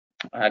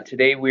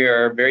Today we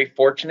are very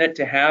fortunate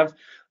to have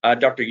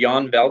Dr.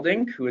 Jan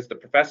Veldink, who is the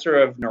professor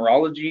of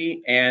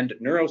neurology and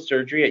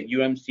neurosurgery at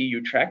UMC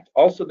Utrecht,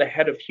 also the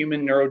head of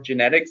human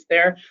neurogenetics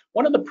there,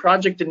 one of the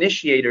project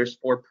initiators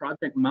for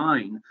Project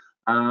MinE,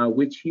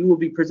 which he will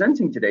be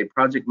presenting today,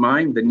 Project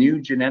MinE, the new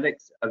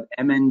genetics of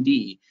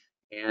MND.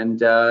 And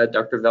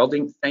Dr.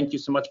 Veldink, thank you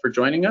so much for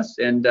joining us,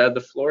 and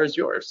the floor is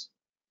yours.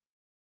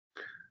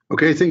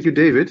 Okay, thank you,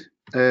 David.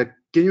 Can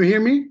you hear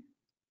me?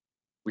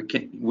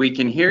 We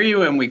can hear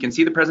you, and we can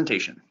see the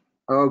presentation.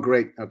 Oh,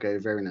 great. Okay,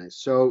 very nice.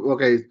 So,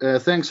 okay,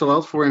 thanks a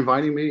lot for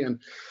inviting me and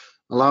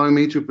allowing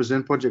me to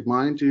present Project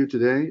MinE to you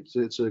today.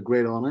 It's a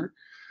great honor.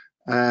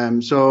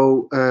 Well,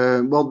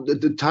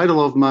 the title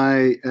of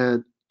my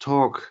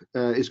talk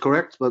is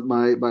correct, but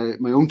my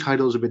own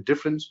title is a bit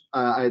different.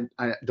 I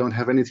don't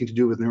have anything to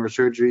do with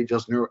neurosurgery,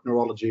 just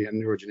neurology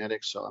and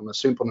neurogenetics. So I'm a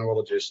simple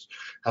neurologist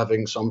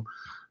having some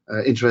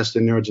interest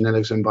in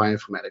neurogenetics and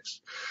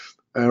bioinformatics.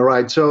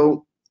 Right,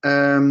 so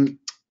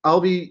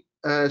I'll be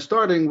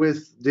starting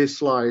with this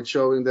slide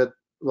showing that,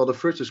 well, the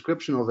first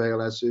description of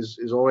ALS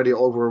is already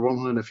over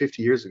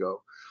 150 years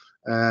ago.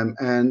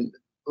 And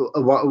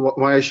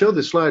why I show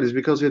this slide is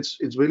because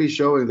it's really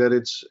showing that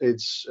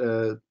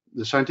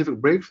the scientific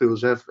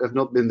breakthroughs have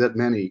not been that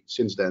many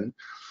since then.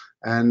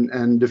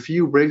 And the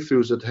few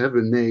breakthroughs that have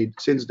been made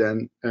since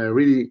then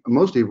really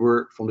mostly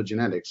were from the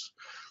genetics.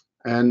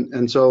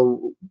 And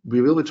so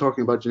we will be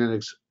talking about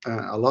genetics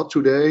a lot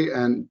today.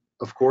 And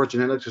of course,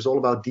 genetics is all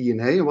about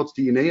DNA. And what's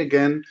DNA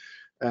again?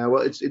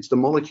 Well, it's the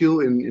molecule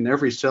in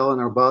every cell in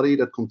our body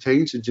that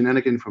contains the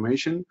genetic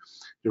information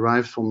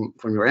derived from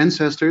your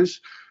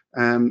ancestors.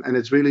 And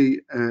it's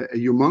really a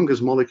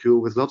humongous molecule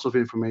with lots of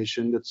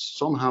information that's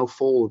somehow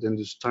folded in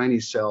this tiny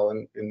cell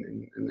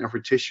in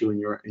every tissue in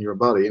your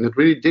body. And it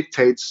really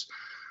dictates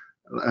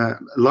a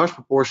large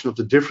proportion of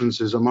the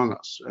differences among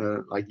us,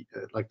 like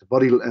the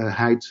body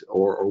height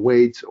or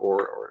weight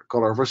or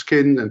color of our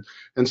skin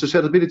and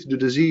susceptibility to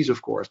disease.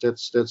 Of course,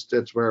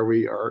 that's where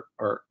we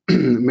are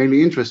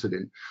mainly interested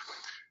in.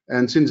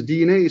 And since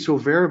DNA is so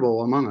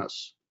variable among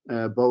us,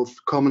 both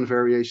common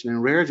variation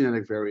and rare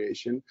genetic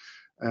variation,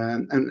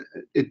 and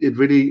it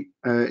really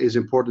is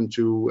important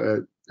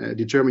to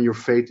determine your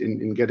fate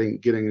in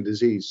getting a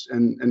disease.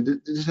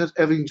 And this has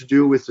everything to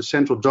do with the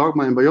central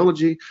dogma in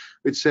biology,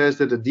 which says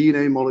that a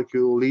DNA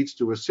molecule leads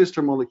to a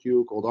sister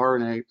molecule called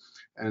RNA,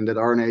 and that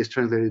RNA is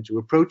translated to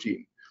a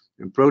protein.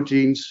 And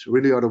proteins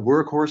really are the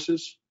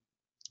workhorses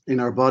in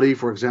our body.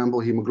 For example,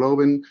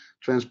 hemoglobin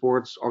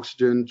transports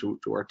oxygen to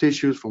our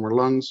tissues from our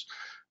lungs.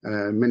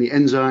 Many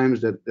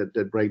enzymes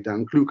that break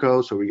down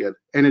glucose, so we get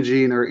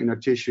energy in our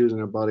tissues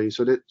and our body.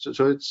 So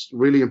it's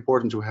really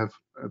important to have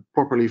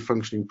properly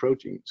functioning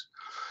proteins.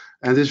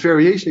 And this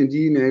variation in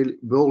DNA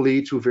will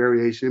lead to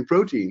variation in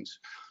proteins.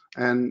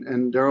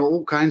 And there are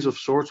all kinds of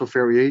sorts of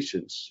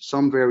variations.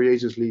 Some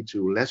variations lead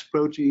to less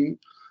protein,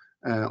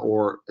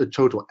 or a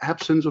total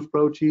absence of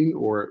protein,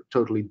 or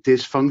totally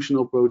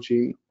dysfunctional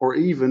protein, or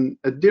even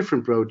a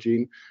different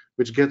protein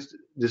which gets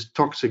this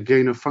toxic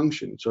gain of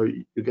function. So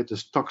you get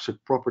this toxic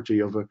property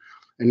of a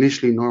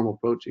initially normal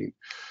protein.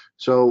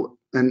 So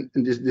and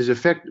this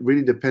effect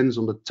really depends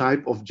on the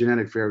type of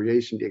genetic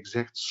variation, the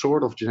exact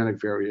sort of genetic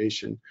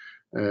variation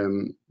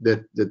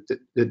that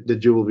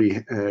you will be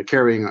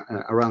carrying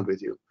around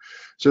with you.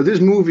 So this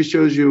movie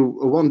shows you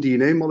one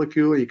DNA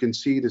molecule. You can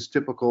see this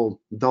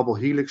typical double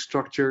helix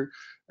structure,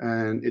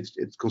 and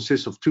it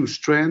consists of two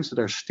strands that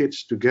are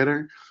stitched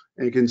together.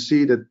 And you can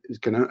see that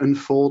it can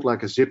unfold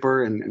like a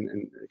zipper and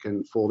it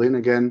can fold in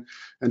again.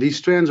 And these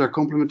strands are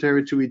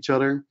complementary to each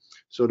other,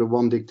 so the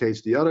one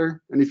dictates the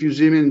other. And if you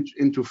zoom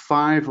into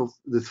 5 of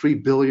the 3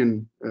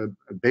 billion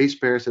base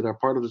pairs that are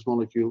part of this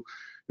molecule,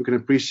 you can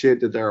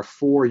appreciate that there are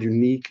 4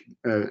 unique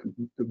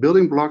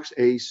building blocks,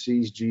 A's,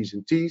 C's, G's,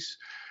 and T's.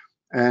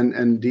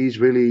 And these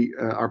really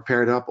are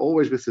paired up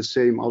always with the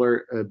same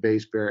other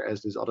base pair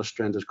as this other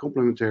strand is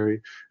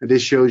complementary. And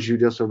this shows you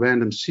just a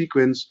random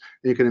sequence.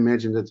 And you can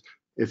imagine that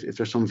if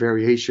there's some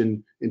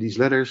variation in these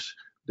letters,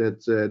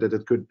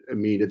 that could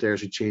mean that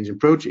there's a change in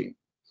protein.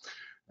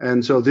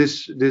 And so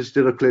this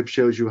little clip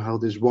shows you how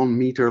this 1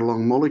 meter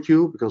long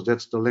molecule, because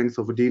that's the length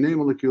of a DNA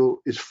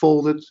molecule, is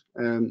folded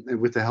and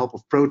with the help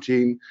of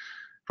proteins.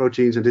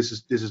 And this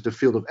is the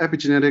field of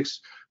epigenetics.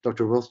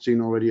 Dr.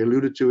 Rothstein already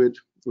alluded to it,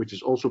 which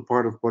is also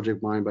part of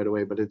Project MinE, by the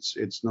way, but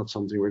it's not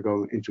something we're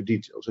going into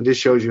details. And this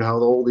shows you how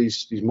all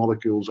these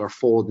molecules are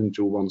folded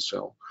into one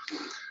cell.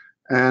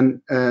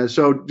 And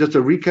so just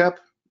a recap,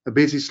 a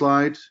busy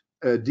slide.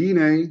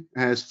 DNA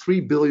has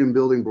 3 billion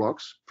building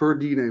blocks per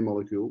DNA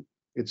molecule.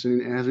 It has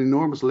an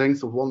enormous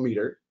length of 1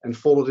 meter and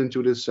folded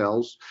into the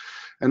cells.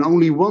 And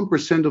only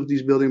 1% of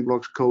these building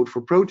blocks code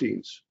for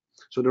proteins.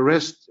 So the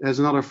rest has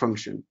another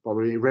function,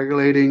 probably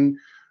regulating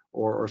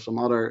or some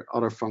other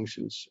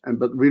functions.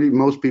 But really,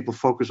 most people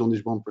focus on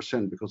this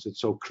 1% because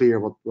it's so clear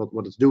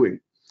what it's doing.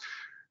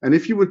 And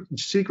if you would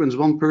sequence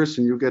one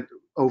person, you get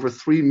over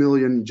 3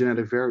 million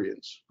genetic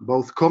variants,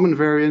 both common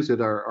variants that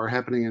are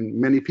happening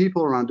in many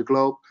people around the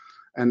globe,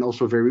 and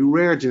also very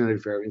rare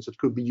genetic variants that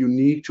could be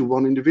unique to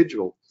one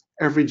individual.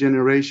 every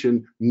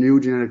generation new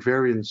genetic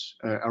variants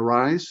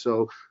arise.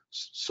 So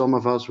some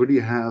of us really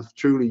have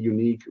truly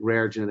unique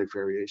rare genetic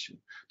variation.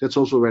 That's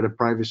also where the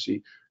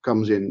privacy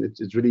comes in.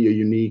 It's really a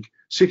unique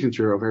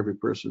signature of every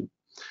person.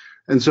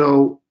 And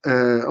so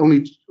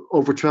only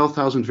over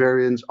 12,000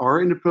 variants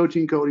are in the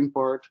protein coding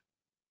part.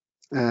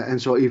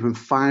 And so even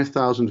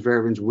 5,000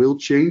 variants will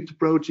change the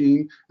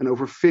protein, and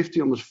over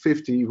 50, almost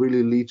 50,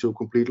 really lead to a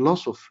complete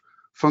loss of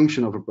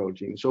function of a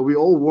protein. So we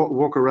all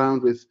walk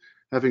around with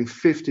having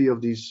 50 of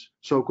these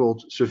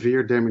so-called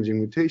severe damaging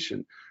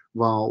mutation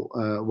while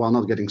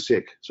not getting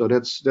sick. So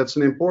that's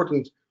an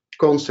important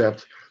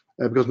concept,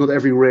 because not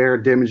every rare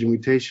damaging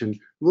mutation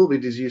will be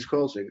disease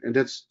causing, and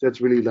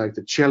that's really like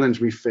the challenge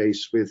we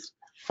face with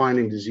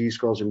finding disease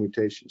causing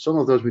mutations. Some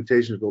of those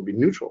mutations will be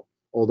neutral,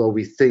 although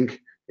we think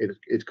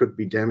it could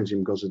be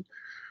damaging because it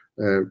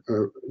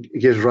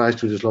gives rise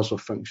to this loss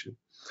of function.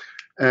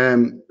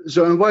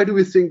 So, and why do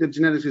we think that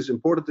genetics is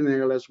important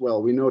in ALS?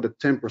 Well, we know that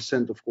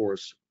 10%, of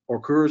course,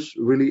 occurs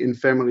really in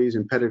families,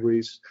 in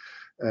pedigrees.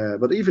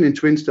 But even in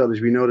twin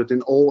studies, we know that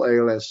in all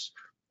ALS,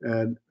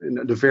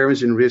 the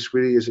variance in risk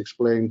really is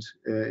explained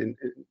in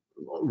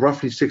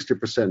roughly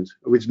 60%,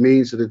 which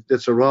means that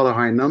that's a rather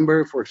high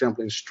number. For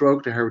example, in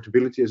stroke, the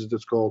heritability, as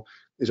it's called,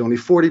 is only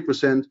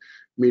 40%,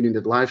 meaning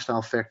that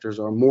lifestyle factors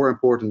are more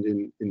important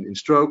in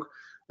stroke,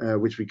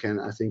 which we can,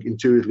 I think,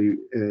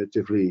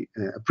 intuitively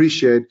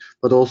appreciate.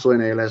 But also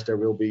in ALS, there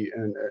will be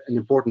an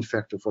important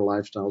factor for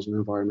lifestyles and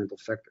environmental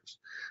factors.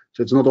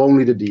 So it's not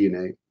only the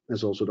DNA,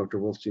 as also Dr.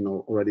 Wolfstein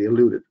already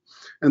alluded.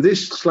 And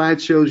this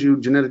slide shows you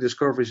genetic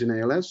discoveries in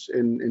ALS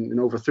in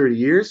over 30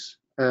 years.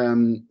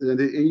 And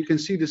you can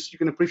see this, you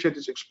can appreciate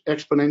this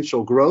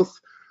exponential growth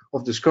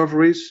of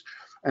discoveries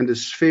and the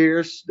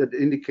spheres that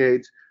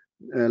indicate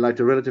like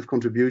the relative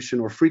contribution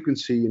or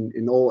frequency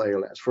in all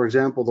ALS. For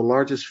example, the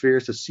largest sphere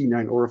is the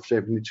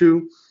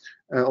C9orf72,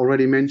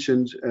 already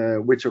mentioned,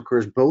 which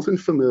occurs both in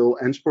familial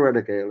and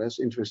sporadic ALS,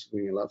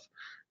 interestingly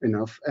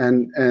enough.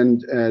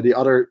 And the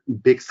other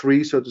big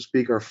three, so to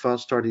speak, are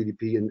FUS,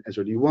 TARDDP, and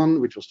SOD1,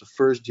 which was the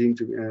first gene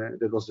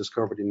that was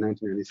discovered in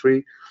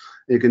 1993.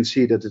 You can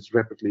see that it's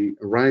rapidly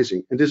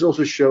rising. And this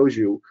also shows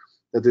you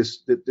that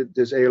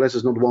this ALS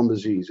is not one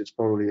disease. It's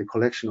probably a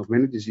collection of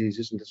many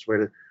diseases, and that's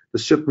where the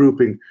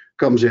subgrouping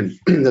comes in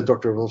that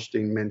Dr.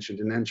 Wolfstein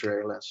mentioned in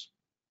Enter ALS.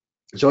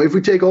 So if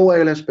we take all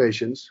ALS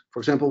patients, for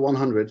example,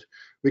 100,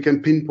 we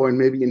can pinpoint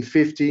maybe in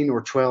 15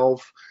 or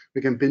 12,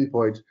 we can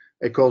pinpoint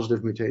a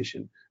causative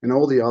mutation. And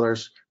all the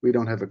others, we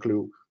don't have a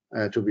clue,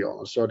 to be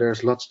honest. So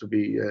there's lots to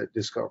be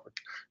discovered.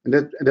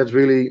 And that's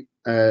really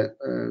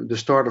the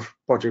start of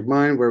Project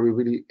MinE, where we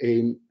really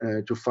aim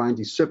to find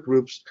these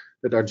subgroups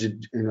that are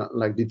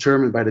like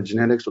determined by the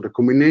genetics or the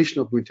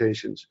combination of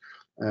mutations,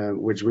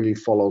 which really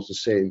follows the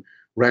same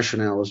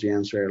rationale as the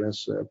Answer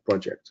ALS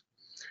project.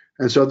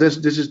 And so this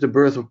is the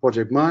birth of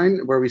Project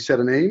MinE, where we set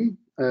an aim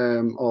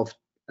of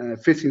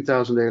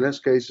 15,000 ALS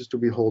cases to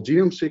be whole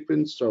genome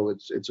sequenced. So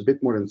it's a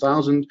bit more than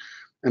 1,000,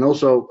 and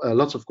also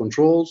lots of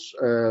controls,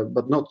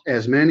 but not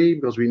as many,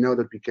 because we know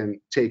that we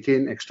can take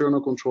in external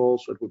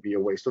controls. So it would be a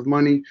waste of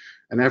money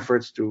and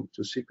efforts to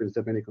sequence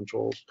that many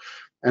controls.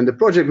 And the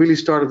project really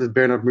started with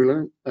Bernard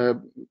Muller.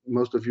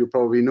 Most of you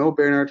probably know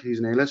Bernard. He's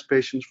an ALS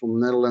patient from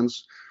the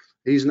Netherlands.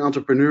 He's an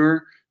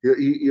entrepreneur.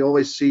 He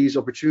always sees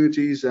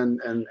opportunities and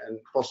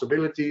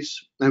possibilities.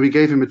 And we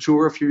gave him a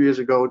tour a few years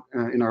ago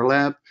in our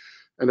lab.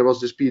 And there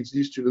was this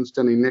PhD student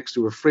standing next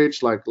to a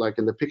fridge, like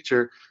in the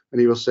picture, and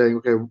he was saying,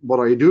 "Okay, what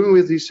are you doing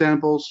with these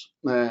samples?"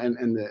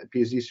 And the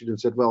PhD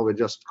student said, "Well, we're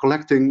just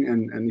collecting."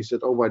 And he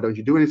said, "Oh, why don't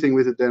you do anything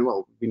with it then?"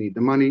 "Well, we need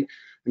the money."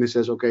 And he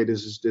says, "Okay,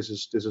 this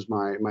is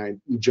my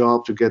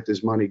job to get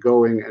this money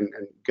going and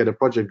get a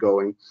project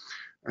going,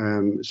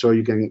 so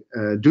you can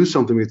do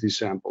something with these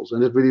samples."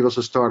 And that really was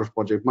the start of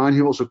Project MinE.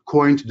 He also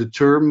coined the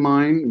term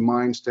MinE.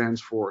 MinE stands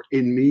for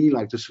in me,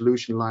 like the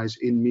solution lies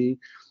in me.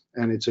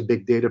 And it's a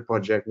big data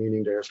project,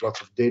 meaning there's lots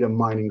of data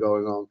mining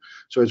going on.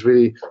 So it's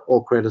really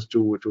all credits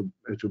to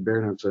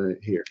Bernard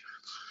here.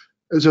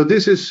 And so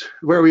this is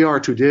where we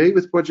are today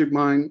with Project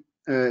MinE.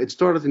 It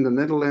started in the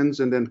Netherlands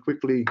and then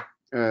quickly,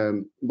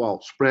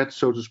 spread,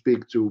 so to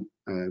speak, to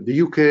the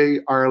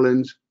UK,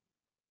 Ireland,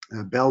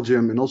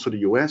 Belgium, and also the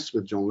US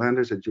with John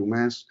Landers at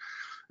UMass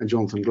and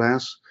Jonathan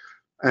Glass.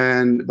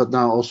 But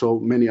now also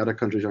many other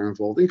countries are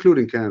involved,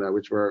 including Canada,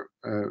 which we're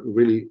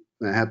really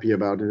happy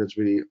about. And it's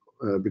really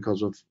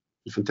because of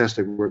the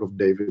fantastic work of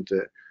David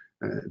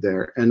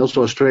there. And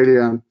also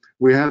Australia.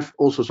 We have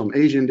also some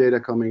Asian data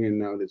coming in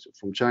now, that's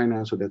from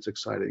China, so that's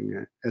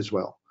exciting as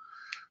well.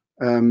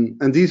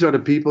 And these are the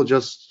people,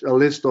 just a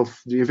list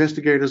of the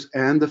investigators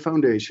and the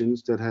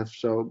foundations that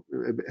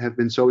have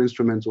been so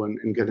instrumental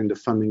in getting the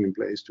funding in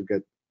place to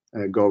get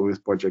going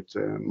with Project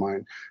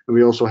MinE. And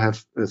we also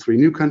have 3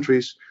 new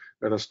countries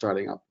that are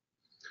starting up.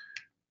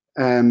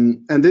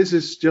 And this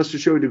is just to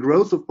show you the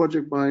growth of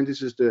Project MinE.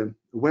 This is the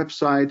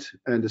website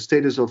and the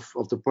status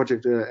of the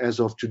project as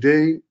of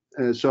today.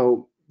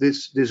 So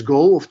this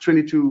goal of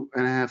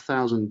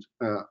 22,500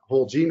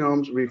 whole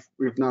genomes,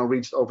 we've now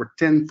reached over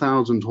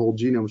 10,000 whole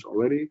genomes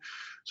already.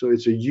 So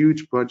it's a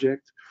huge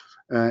project.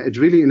 It's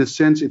really, in a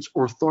sense, it's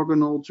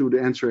orthogonal to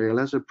the Answer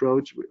ALS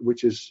approach,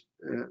 which is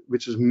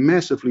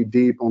massively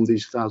deep on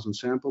these 1,000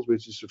 samples,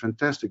 which is a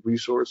fantastic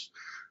resource,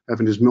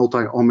 having this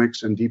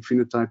multi-omics and deep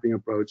phenotyping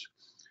approach.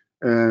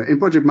 In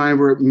Project MinE,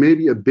 we're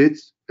maybe a bit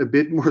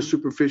more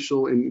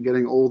superficial in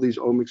getting all these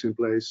omics in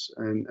place,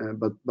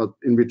 but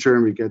in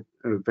return we get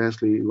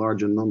vastly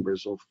larger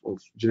numbers of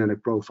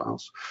genetic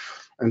profiles.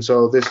 And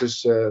so this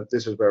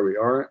is where we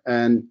are,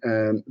 and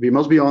we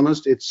must be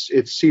honest,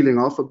 it's sealing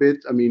off a bit.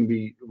 I mean,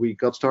 we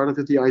got started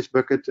at the ice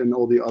bucket and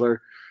all the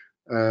other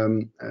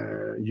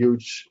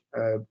huge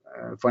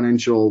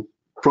financial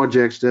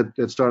projects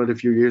that started a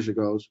few years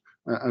ago,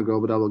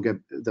 but I will get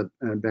that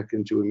back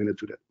into a minute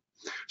to that.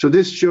 So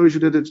this shows you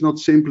that it's not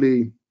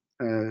simply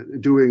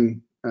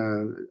doing.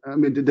 I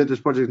mean, that this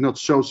project is not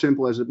so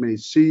simple as it may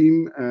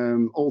seem.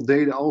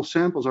 All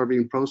samples are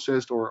being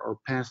processed or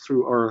passed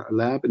through our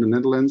lab in the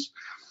Netherlands,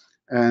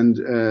 and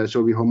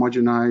so we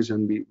homogenize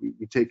and we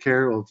take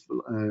care of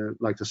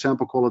like the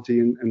sample quality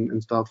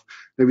and stuff.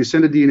 Then we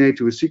send the DNA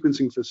to a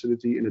sequencing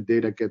facility, and the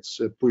data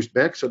gets pushed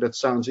back. So that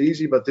sounds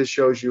easy, but this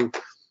shows you.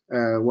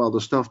 Well, the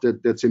stuff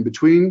that's in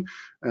between.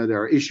 There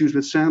are issues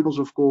with samples,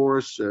 of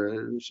course,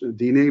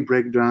 DNA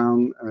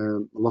breakdown,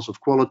 loss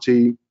of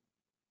quality.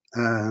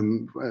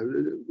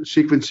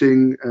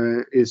 Sequencing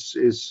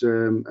is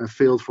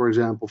failed, for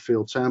example,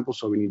 failed samples,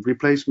 so we need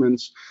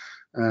replacements.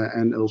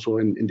 And also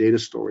in data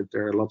storage,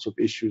 there are lots of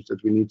issues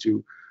that we need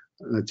to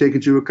take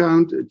into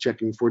account,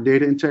 checking for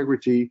data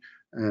integrity,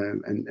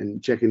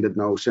 and checking that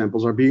no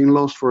samples are being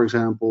lost, for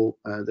example,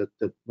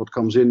 that what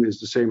comes in is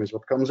the same as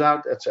what comes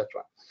out, etc.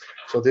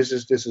 So this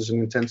is an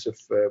intensive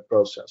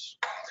process.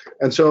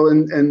 And so,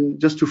 and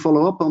just to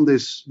follow up on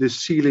this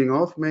sealing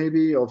off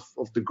maybe of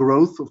the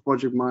growth of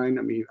Project MinE,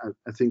 I mean,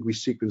 I think we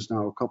sequence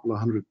now a couple of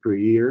hundred per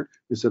year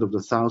instead of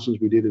the thousands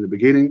we did in the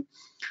beginning.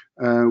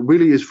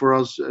 Really is for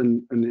us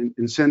an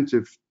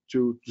incentive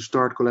to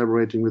start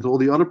collaborating with all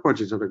the other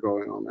projects that are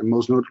going on, and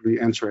most notably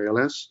Answer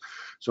ALS.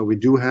 So we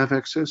do have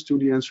access to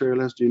the Answer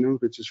ALS genome,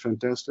 which is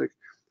fantastic,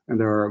 and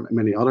there are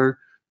many other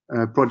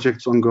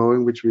projects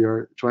ongoing which we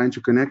are trying to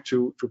connect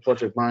to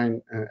Project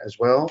MinE as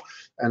well,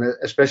 and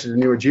especially the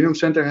Neurogenome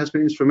Center has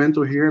been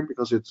instrumental here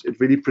because it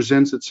really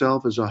presents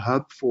itself as a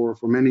hub for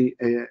many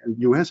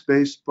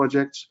US-based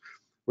projects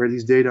where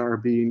these data are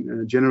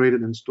being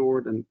generated and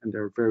stored, and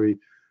they're very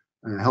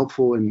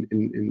helpful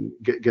in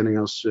getting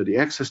us the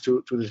access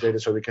to this data,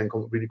 so we can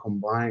really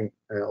combine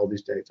all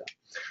these data.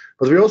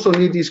 But we also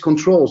need these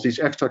controls, these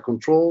extra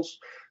controls.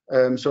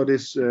 So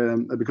this,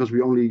 because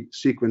we only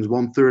sequence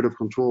 1/3 of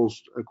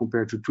controls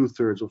compared to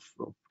 2/3 of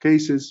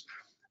cases,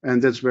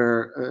 and that's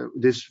where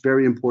this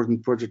very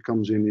important project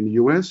comes in the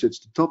US. It's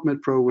the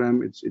TopMed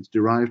program. It's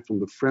derived from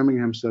the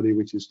Framingham study,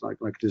 which is like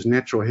this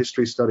natural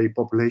history study,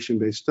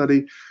 population-based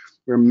study,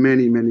 where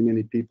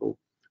many people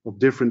of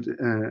different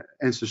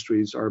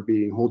ancestries are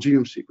being whole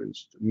genome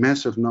sequenced.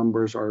 Massive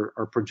numbers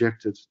are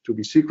projected to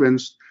be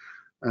sequenced.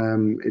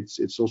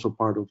 It's also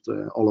part of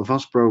the All of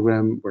Us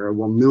program, where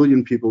 1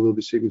 million people will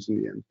be sequenced in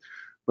the end.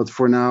 But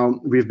for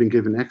now, we've been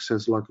given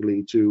access,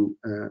 luckily, to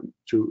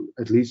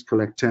at least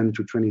collect 10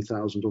 to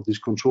 20,000 of these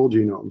control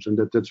genomes, and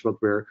that's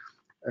what we're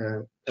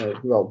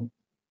well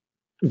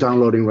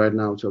downloading right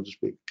now, so to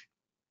speak.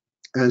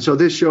 And so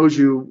this shows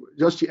you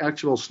just the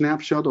actual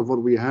snapshot of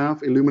what we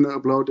have. Illumina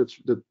upload,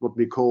 that's what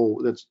we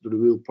call, that's the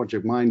real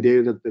Project MinE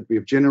data that we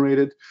have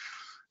generated.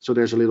 So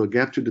there's a little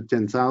gap to the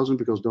 10,000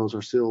 because those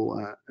are still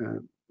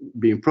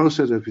being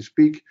processed as we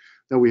speak.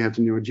 Then we have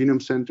the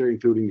Neurogenome Center,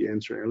 including the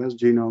Answer ALS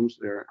genomes.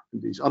 There are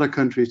these other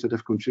countries that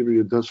have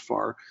contributed thus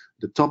far,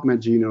 the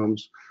TopMed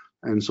genomes,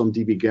 and some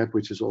dbGaP,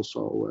 which is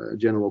also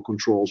general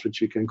controls,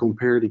 which you can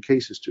compare the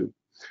cases to.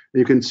 And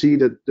you can see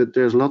that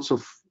there's lots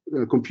of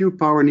compute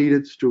power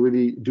needed to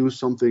really do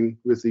something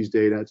with these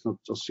data. It's not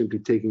just simply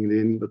taking it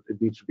in, but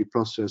it needs to be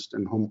processed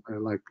and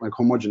like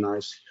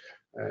homogenized.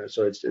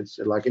 So it's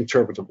like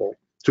interpretable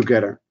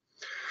together.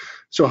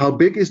 So how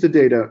big is the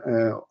data?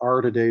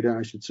 Are the data,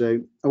 I should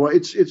say? Well,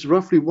 it's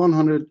roughly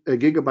 100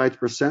 gigabytes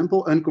per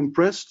sample,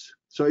 uncompressed.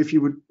 So if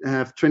you would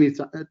have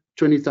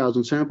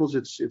 20,000 samples,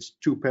 it's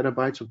 2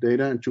 petabytes of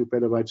data, and 2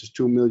 petabytes is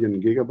 2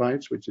 million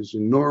gigabytes, which is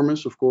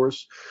enormous, of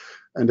course.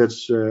 And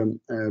that's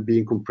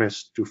being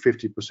compressed to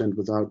 50%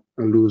 without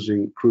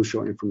losing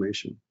crucial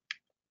information.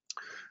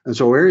 And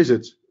so where is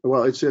it?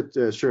 Well, it's at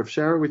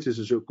Surfsharre, which is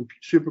a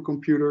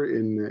supercomputer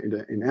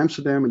in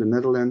Amsterdam, in the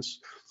Netherlands.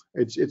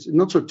 It's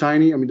not so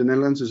tiny. I mean, the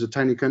Netherlands is a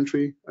tiny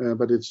country,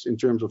 but it's, in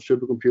terms of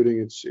supercomputing,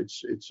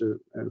 it's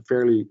a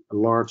fairly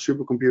large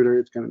supercomputer.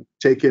 It can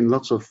take in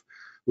lots of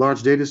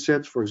large data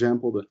sets. For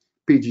example, the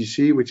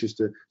PGC, which is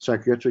the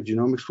Psychiatric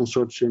Genomics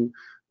Consortium,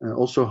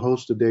 also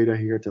hosts the data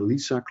here at the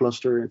LISA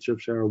cluster at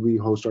Surfsharre. We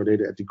host our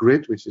data at the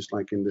grid, which is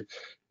like in the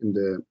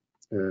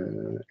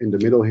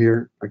middle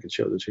here. I can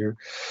show this here,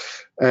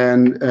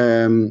 and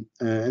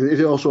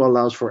it also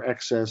allows for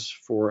access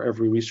for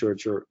every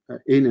researcher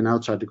in and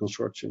outside the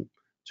consortium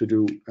to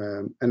do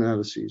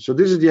analysis. So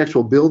this is the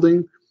actual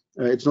building.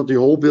 It's not the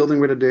whole building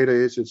where the data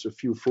is. It's a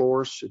few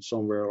floors. It's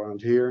somewhere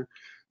around here.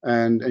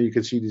 and you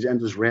can see these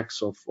endless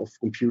racks of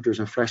computers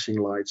and flashing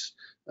lights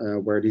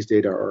where these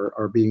data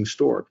are being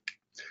stored.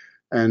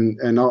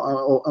 And I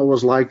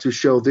always like to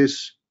show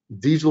this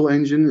diesel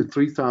engine, a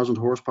 3,000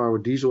 horsepower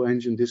diesel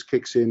engine. This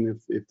kicks in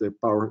if the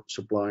power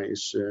supply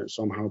is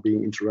somehow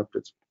being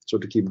interrupted, so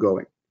to keep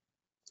going.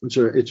 It's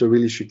a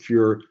really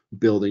secure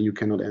building. You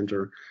cannot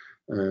enter,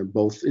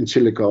 both in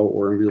silico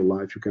or in real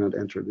life, you cannot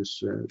enter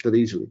this that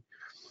easily.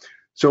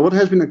 So what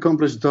has been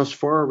accomplished thus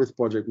far with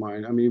Project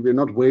MinE? I mean, we're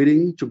not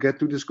waiting to get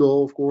to this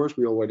goal, of course.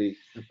 We already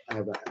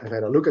have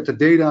had a look at the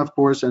data, of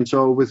course, and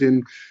so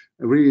within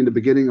really in the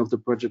beginning of the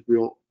project, we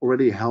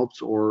already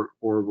helped or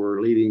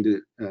were leading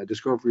the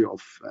discovery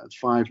of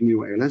 5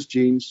 new ALS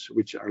genes,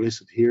 which are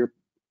listed here.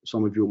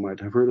 Some of you might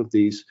have heard of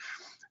these.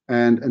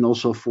 And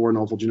also 4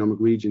 novel genomic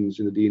regions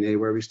in the DNA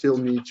where we still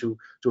need to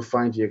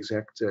find the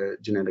exact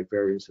genetic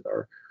variants that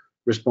are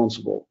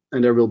responsible.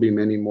 And there will be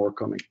many more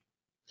coming.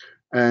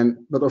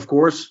 But of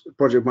course,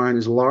 Project MinE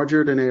is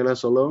larger than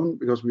ALS alone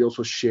because we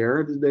also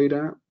share the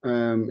data.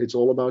 It's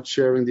all about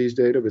sharing these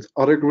data with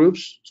other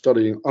groups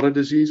studying other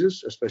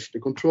diseases,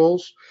 especially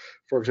controls.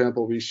 For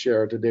example, we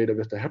share the data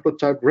with the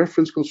Haplotype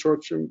Reference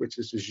Consortium, which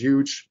is this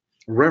huge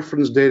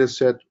reference data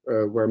set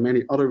where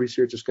many other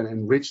researchers can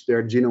enrich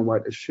their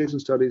genome-wide association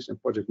studies, and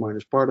Project MinE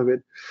is part of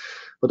it.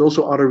 But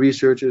also other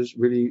researchers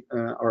really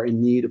are in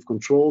need of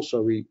control,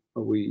 so we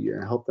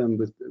help them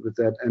with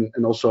that,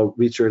 and also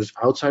researchers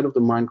outside of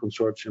the MinE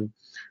consortium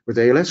with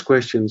ALS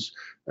questions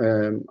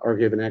are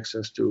given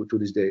access to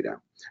this data.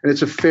 And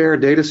it's a fair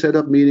data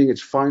setup, meaning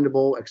it's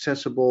findable,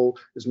 accessible.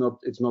 It's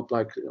not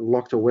like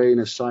locked away in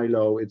a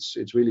silo.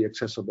 It's really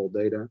accessible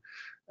data,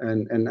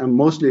 and I'm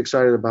mostly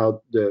excited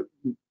about the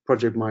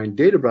Project MinE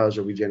data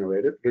browser we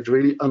generated. It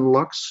really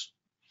unlocks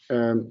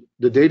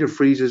the data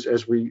freezes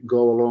as we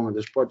go along in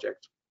this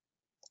project.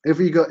 If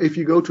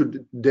you go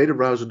to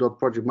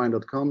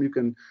databrowser.projectmine.com,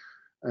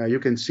 you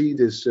can see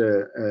this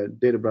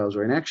data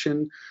browser in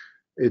action.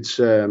 It's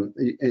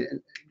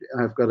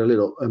I've got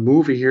a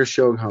movie here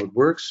showing how it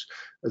works.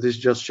 This is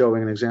just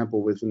showing an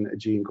example with a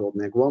gene called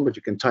NEG1, but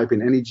you can type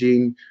in any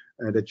gene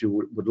that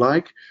you would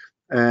like,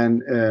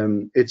 and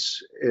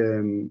it's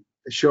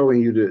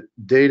showing you the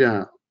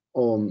data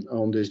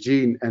on this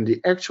gene and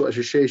the actual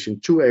association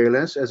to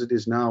ALS as it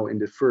is now in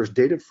the first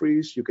data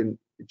freeze. You can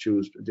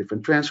choose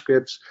different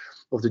transcripts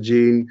of the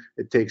gene.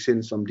 It takes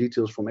in some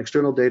details from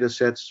external data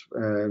sets,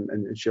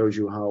 and it shows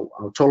you how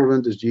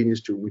tolerant this gene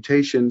is to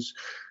mutations.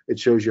 It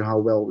shows you how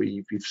well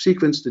we've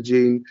sequenced the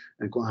gene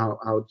and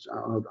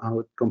how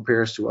it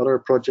compares to other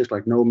projects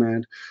like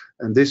Nomad.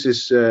 And this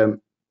is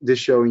this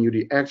showing you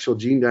the actual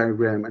gene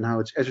diagram and how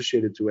it's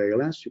associated to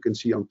ALS. You can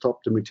see on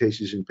top the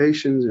mutations in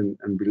patients,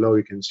 and below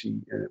you can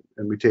see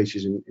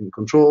mutations in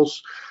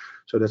controls.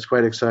 So that's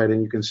quite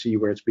exciting. You can see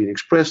where it's being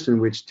expressed in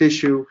which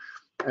tissue,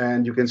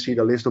 and you can see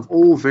the list of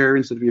all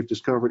variants that we have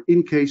discovered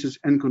in cases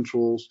and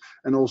controls,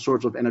 and all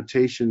sorts of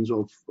annotations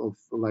of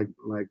like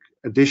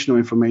additional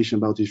information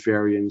about these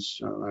variants,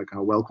 like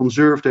how well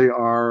conserved they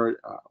are,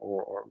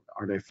 or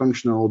are they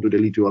functional? Do they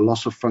lead to a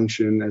loss of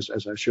function, as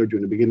I showed you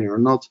in the beginning, or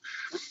not?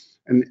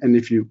 And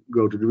if you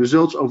go to the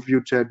results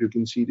overview tab, you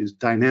can see this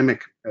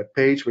dynamic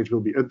page, which will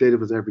be updated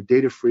with every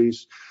data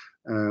freeze.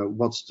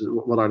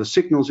 What are the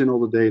signals in all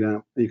the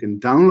data? You can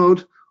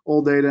download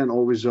all data and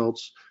all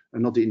results,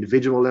 and not the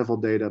individual level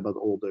data, but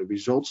all the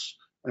results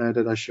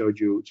that I showed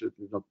you.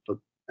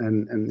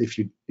 And if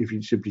you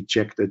simply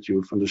check that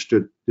you've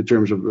understood the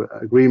terms of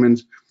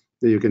agreement,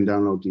 then you can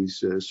download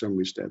these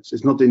summary stats.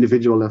 It's not the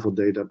individual level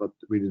data, but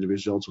really the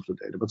results of the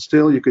data. But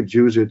still, you could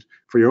use it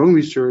for your own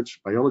research.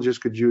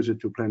 Biologists could use it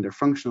to plan their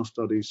functional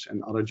studies,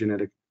 and other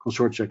genetic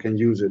consortia can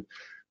use it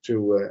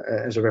to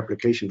as a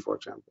replication, for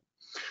example.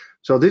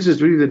 So this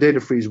is really the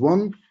data freeze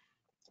 1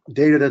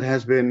 data that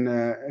has been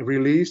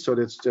released. So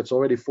that's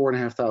already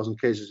 4,500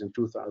 cases and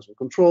 2,000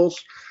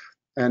 controls.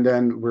 And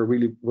then we're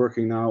really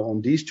working now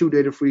on these 2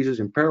 data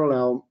freezes in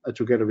parallel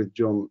together with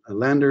John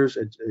Landers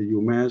at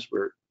UMass.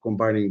 We're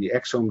combining the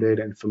exome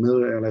data and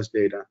familiar ALS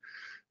data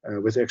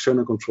with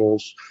external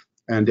controls.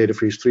 And data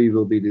freeze 3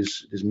 will be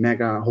this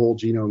mega whole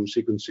genome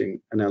sequencing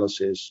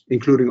analysis,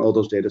 including all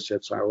those data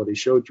sets I already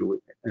showed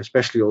you,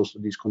 especially also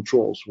these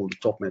controls from the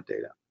TopMed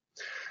data.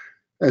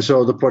 And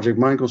so the Project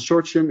MinE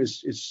consortium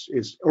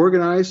is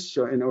organized.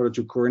 So in order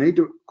to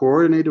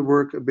coordinate the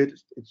work a bit,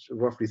 it's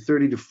roughly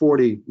 30 to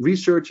 40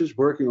 researchers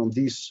working on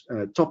these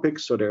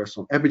topics. So there are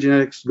some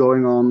epigenetics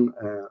going on,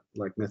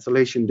 like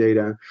methylation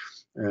data.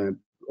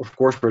 Of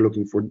course, we're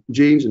looking for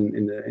genes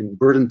in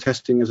burden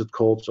testing, as it's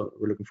called. So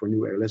we're looking for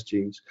new ALS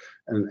genes,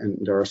 and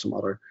there are some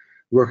other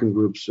working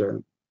groups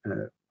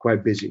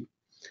quite busy.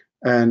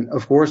 And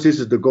of course, this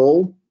is the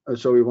goal.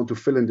 So we want to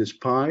fill in this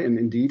pie and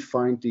indeed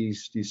find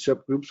these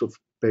subgroups of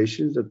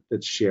patients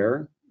that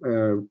share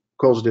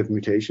causative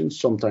mutations,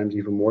 sometimes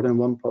even more than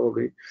one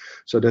probably.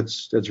 So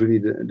that's really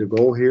the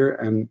goal here.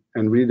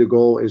 And really the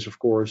goal is, of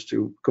course,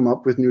 to come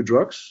up with new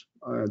drugs.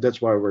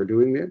 That's why we're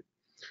doing it.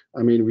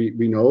 I mean,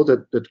 we know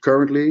that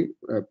currently,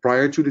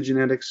 prior to the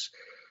genetics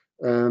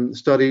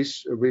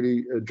studies,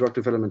 really drug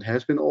development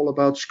has been all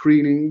about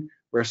screening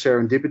where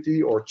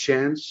serendipity or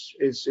chance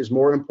is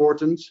more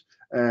important.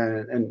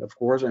 And of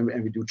course,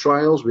 and we do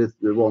trials with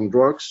the wrong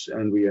drugs,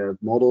 and we have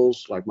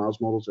models like mouse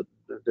models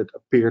that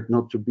appeared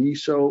not to be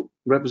so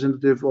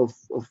representative of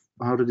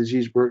how the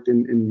disease worked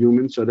in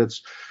humans. So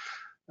that's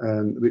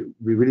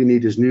we really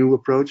need this new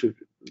approach, which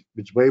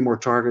is way more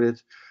targeted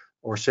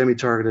or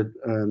semi-targeted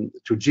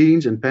to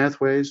genes and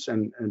pathways.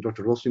 And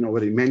Dr. Rostin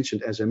already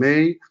mentioned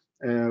SMA,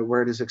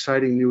 where this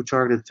exciting new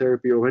targeted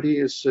therapy already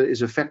is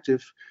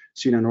effective.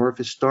 CNNORF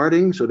is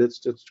starting, so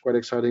that's quite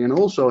exciting. And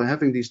also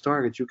having these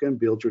targets, you can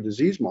build your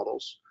disease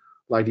models,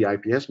 like the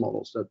IPS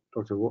models that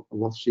Dr.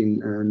 Rothstein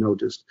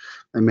noticed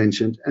and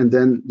mentioned. And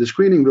then the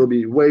screening will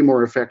be way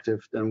more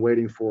effective than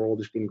waiting for all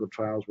these clinical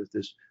trials with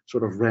this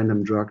sort of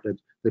random drug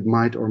that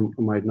might or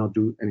might not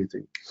do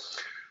anything.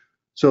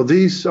 So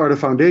these are the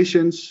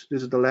foundations.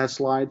 This is the last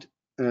slide.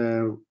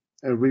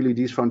 Really,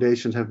 these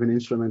foundations have been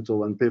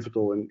instrumental and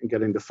pivotal in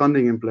getting the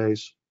funding in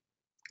place.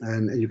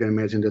 And you can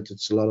imagine that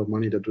it's a lot of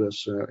money that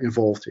was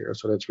involved here.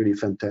 So that's really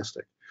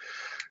fantastic.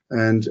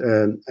 And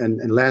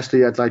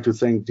lastly, I'd like to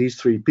thank these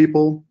three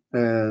people.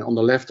 On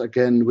the left,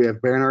 again, we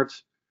have Bernard.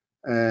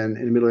 And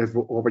in the middle, we have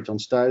Robert Jan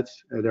Stuit.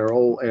 They're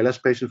all ALS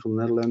patients from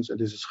the Netherlands. And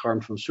this is Harm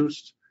van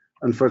Soest.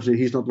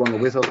 Unfortunately, he's not longer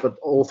with us, but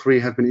all three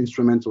have been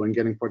instrumental in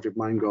getting Project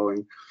MinE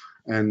going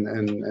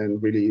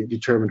and really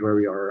determined where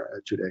we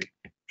are today.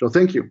 So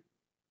thank you.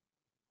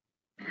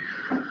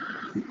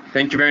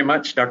 Thank you very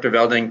much, Dr.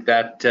 Veldink.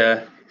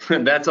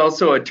 That's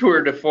also a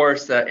tour de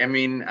force. I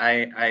mean,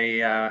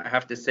 I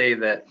have to say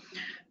that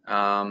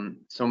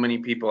so many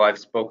people I've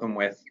spoken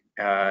with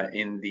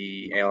in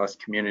the ALS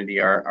community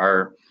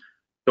are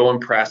so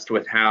impressed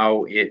with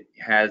how it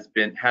has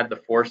had the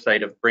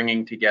foresight of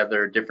bringing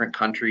together different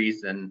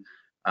countries, and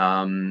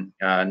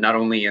not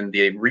only in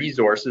the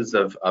resources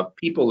of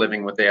people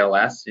living with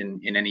ALS in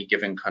any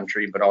given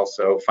country, but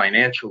also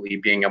financially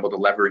being able to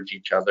leverage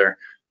each other.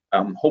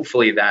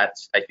 Hopefully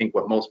that's, I think,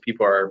 what most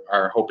people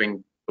are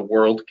hoping the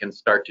world can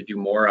start to do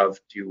more of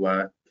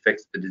to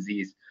fix the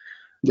disease.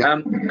 Yeah.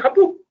 A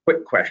couple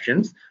quick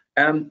questions.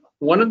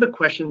 One of the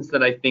questions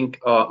that I think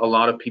a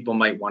lot of people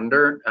might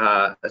wonder,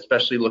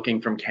 especially looking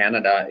from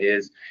Canada,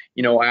 is,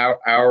 you know,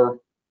 our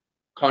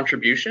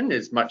contribution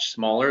is much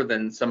smaller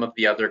than some of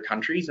the other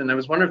countries, and I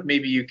was wondering if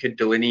maybe you could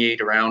delineate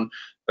around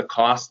the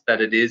cost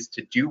that it is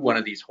to do one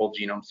of these whole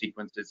genome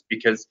sequences,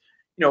 because,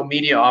 you know,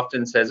 media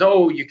often says,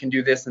 oh, you can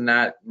do this and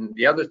that and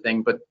the other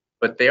thing, but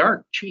they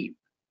aren't cheap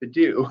to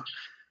do.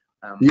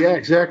 Yeah,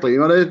 exactly.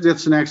 Well,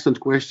 that's an excellent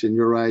question.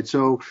 You're right.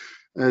 So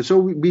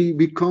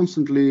we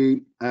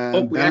constantly.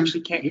 We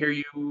actually can't hear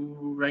you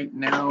right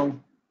now.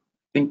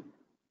 I think.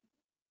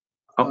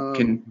 Oh,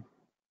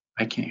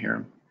 I can't hear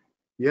him.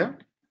 Yeah.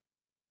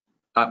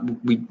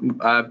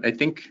 I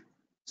think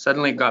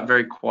suddenly it got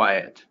very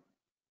quiet.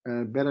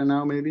 Better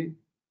now, maybe.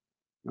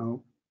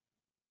 No.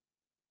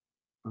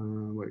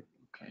 Wait.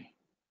 Okay.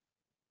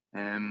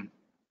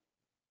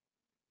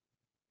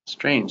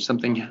 Strange.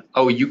 Something.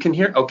 Oh, you can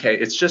hear. Okay,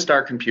 it's just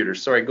our computer.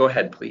 Sorry. Go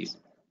ahead, please.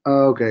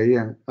 Okay.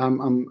 Yeah.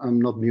 I'm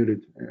not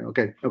muted.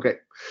 Okay.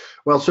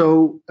 Well,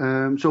 so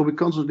we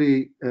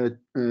constantly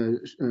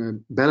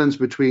balance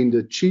between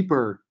the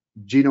cheaper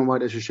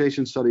genome-wide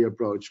association study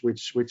approach,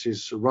 which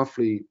is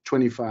roughly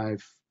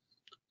 $25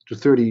 to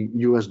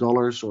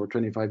 $30 or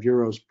 25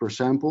 euros per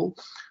sample.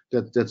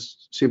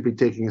 That's simply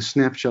taking a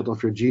snapshot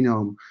of your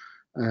genome.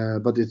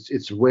 But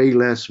it's way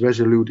less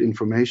resolute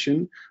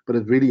information, but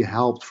it really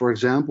helped. For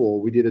example,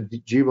 we did a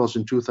GWAS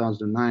in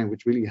 2009,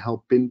 which really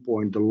helped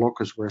pinpoint the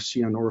locus where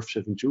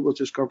CNORF72 was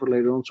discovered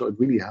later on. So it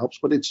really helps,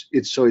 but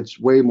it's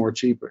way more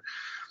cheaper,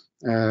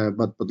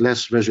 but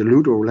less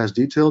resolute or less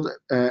detailed.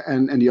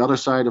 And the other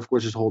side, of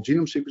course, is whole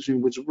genome sequencing,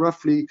 which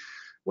roughly,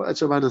 well,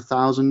 it's about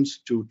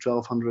 $1,000 to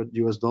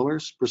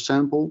 $1,200 per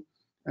sample.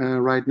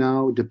 Right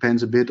now, it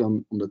depends a bit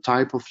on the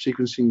type of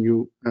sequencing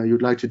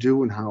you'd like to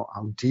do and how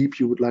deep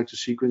you would like to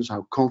sequence,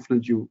 how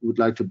confident you would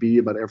like to be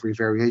about every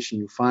variation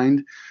you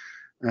find.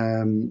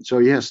 So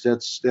yes,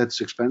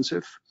 that's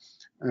expensive,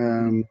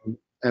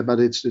 but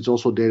it's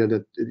also data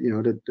that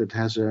that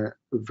has a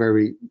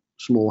very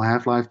small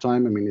half-life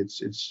time. I mean,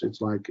 it's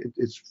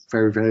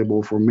very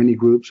variable for many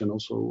groups and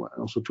also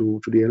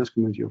to the ALS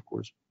community, of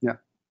course. Yeah.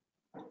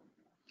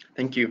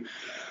 Thank you.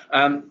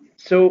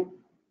 So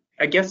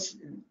I guess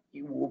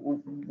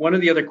one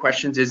of the other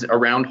questions is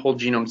around whole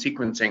genome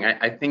sequencing.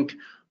 I think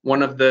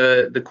one of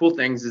the cool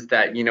things is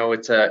that, you know,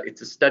 it's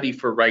a study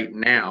for right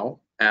now,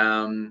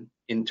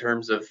 in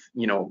terms of,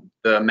 you know,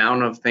 the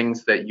amount of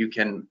things that you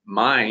can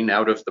mine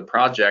out of the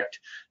project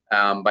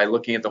by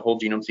looking at the whole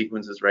genome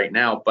sequences right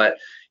now. But,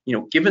 you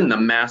know, given the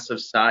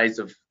massive size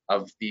of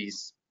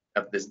this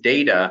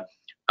data,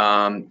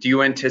 do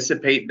you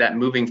anticipate that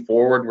moving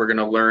forward we're going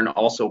to learn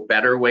also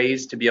better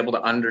ways to be able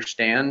to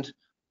understand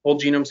whole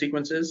genome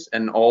sequences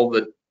and all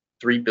the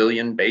 3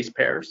 billion base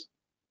pairs?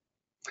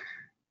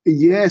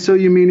 Yeah, so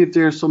you mean if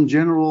there's some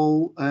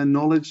general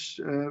knowledge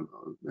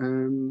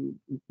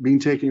being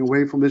taken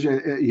away from this?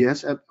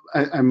 Yes,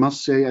 I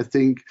must say, I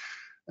think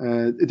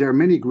there are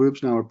many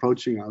groups now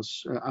approaching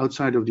us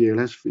outside of the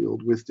ALS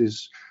field with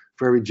this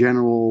very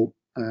general,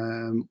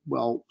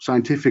 well,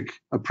 scientific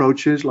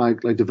approaches,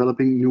 like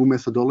developing new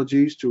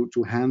methodologies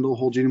to handle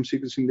whole genome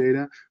sequencing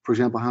data. For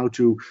example, how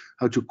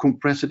to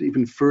compress it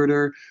even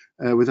further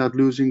without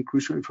losing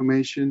crucial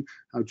information.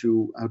 How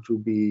to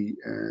be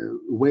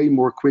way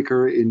more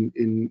quicker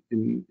in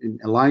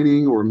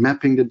aligning or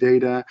mapping the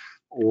data,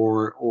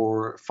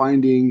 or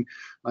finding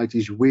like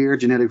these weird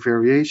genetic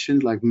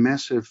variations, like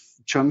massive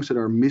chunks that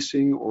are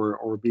missing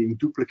or being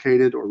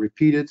duplicated or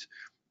repeated.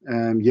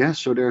 Yes,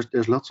 so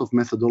there's lots of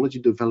methodology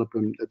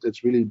development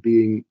that's really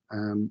being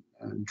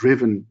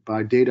driven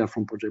by data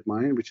from Project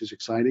MinE, which is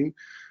exciting,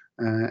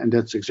 and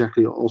that's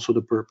exactly also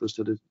the purpose,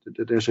 that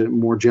there's a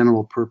more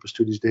general purpose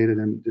to these data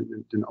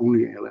than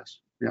only ALS.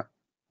 Yeah.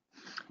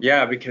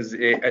 Yeah, because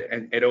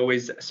it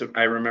always, so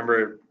I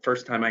remember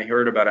first time I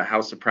heard about it,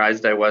 how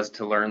surprised I was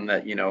to learn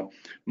that, you know,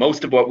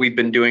 most of what we've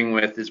been doing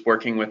with is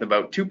working with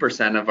about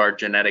 2% of our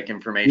genetic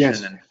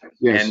information.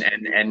 Yes.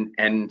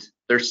 And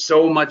there's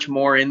so much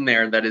more in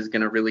there that is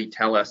going to really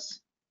tell us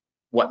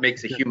what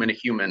makes a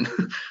human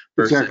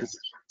versus Exactly.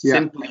 Yeah.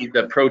 simply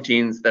the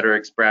proteins that are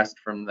expressed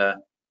from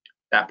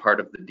that part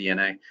of the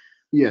DNA.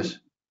 Yes.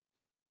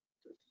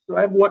 So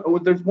I have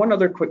there's one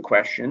other quick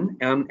question,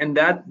 and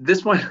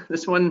this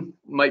one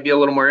might be a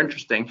little more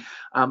interesting,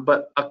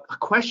 but a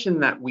question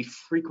that we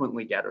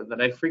frequently get, or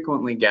that I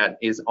frequently get,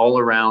 is all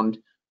around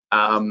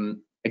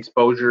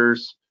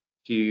exposures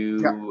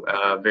to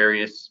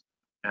various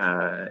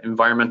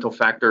environmental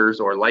factors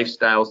or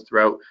lifestyles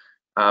throughout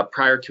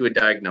prior to a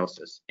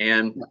diagnosis.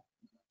 And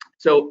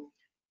so,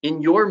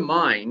 in your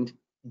mind,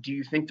 do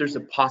you think there's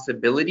a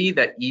possibility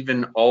that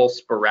even all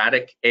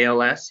sporadic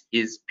ALS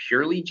is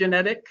purely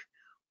genetic?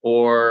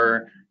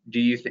 Or do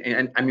you think,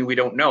 and I mean, we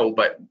don't know,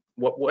 but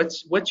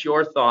what's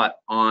your thought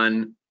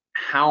on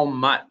how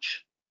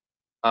much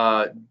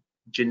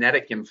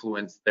genetic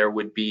influence there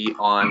would be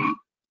on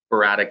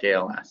sporadic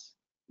ALS?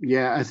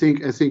 Yeah, I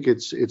think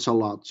it's a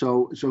lot.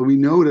 So we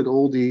know that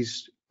all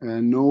these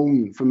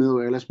known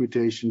familial ALS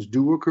mutations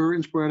do occur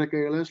in sporadic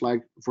ALS,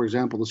 like for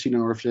example the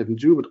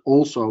C9orf72, but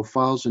also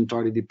FAS and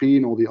TARDIDP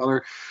and all the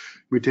other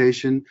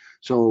mutation.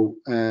 So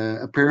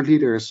apparently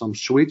there is some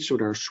switch, so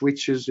there are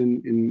switches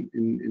in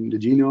the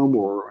genome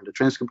or on the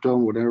transcriptome,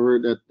 whatever,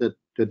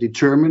 that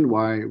determine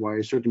why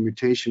a certain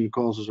mutation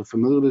causes a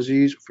familial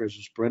disease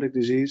versus sporadic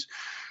disease.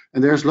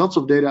 And there's lots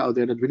of data out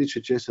there that really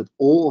suggests that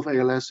all of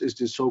ALS is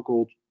this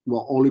so-called,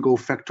 well,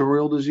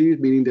 oligofactorial disease,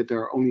 meaning that there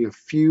are only a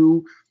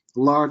few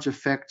large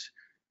effect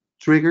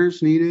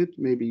triggers needed,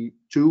 maybe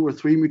 2 or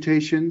 3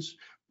 mutations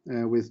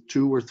with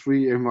 2 or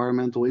 3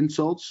 environmental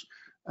insults.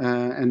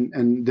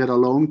 And that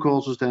alone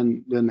causes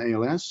then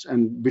ALS,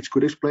 and which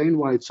could explain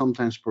why it's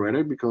sometimes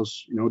sporadic,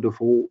 because you know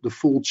the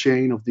full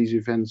chain of these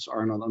events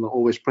are not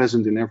always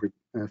present in every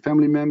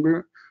family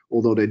member,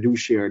 although they do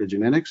share the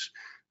genetics,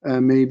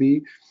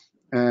 maybe.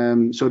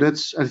 So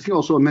that's, I think,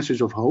 also a message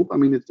of hope. I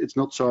mean, it's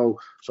not so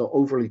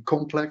overly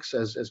complex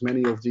as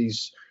many of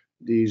these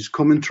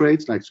common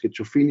traits like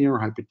schizophrenia or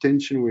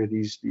hypertension, where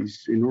these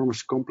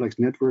enormous complex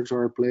networks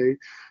are at play.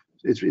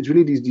 It's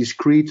really these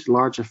discrete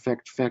large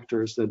effect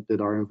factors that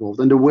are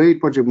involved. And the way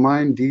Project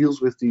MinE deals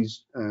with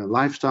these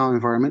lifestyle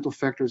environmental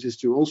factors is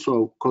to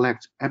also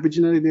collect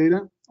epigenetic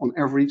data on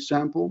every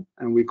sample.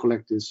 And we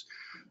collect this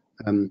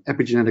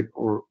epigenetic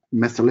or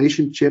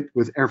methylation chip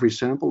with every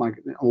sample, like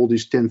all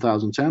these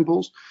 10,000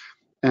 samples.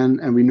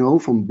 And we know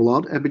from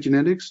blood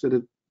epigenetics that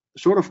it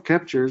sort of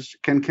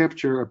can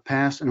capture a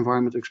past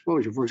environmental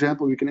exposure. For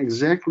example, we can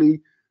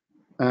exactly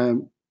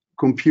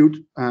compute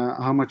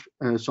how much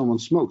someone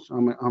smokes,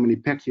 how many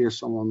pack years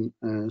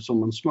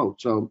someone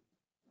smoked. So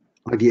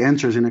like the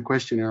answers in a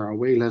questionnaire are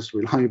way less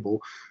reliable,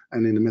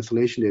 and in the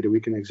methylation data we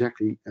can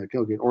exactly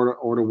calculate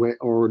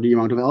or the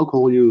amount of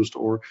alcohol used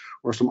or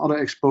some other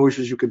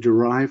exposures you could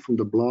derive from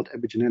the blood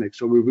epigenetics.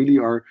 So we really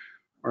are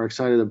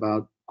excited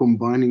about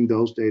combining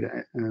those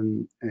data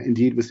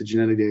indeed with the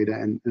genetic data,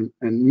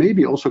 and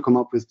maybe also come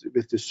up with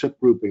this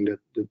subgrouping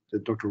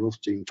that Dr.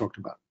 Rothstein talked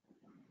about.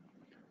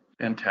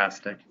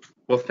 Fantastic.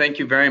 Well, thank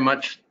you very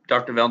much,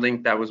 Dr.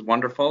 Veldink. That was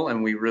wonderful,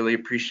 and we really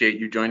appreciate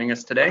you joining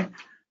us today,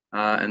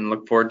 and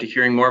look forward to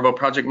hearing more about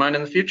Project MinE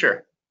in the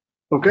future.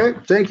 Okay,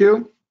 thank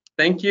you.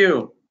 Thank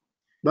you.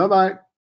 Bye-bye.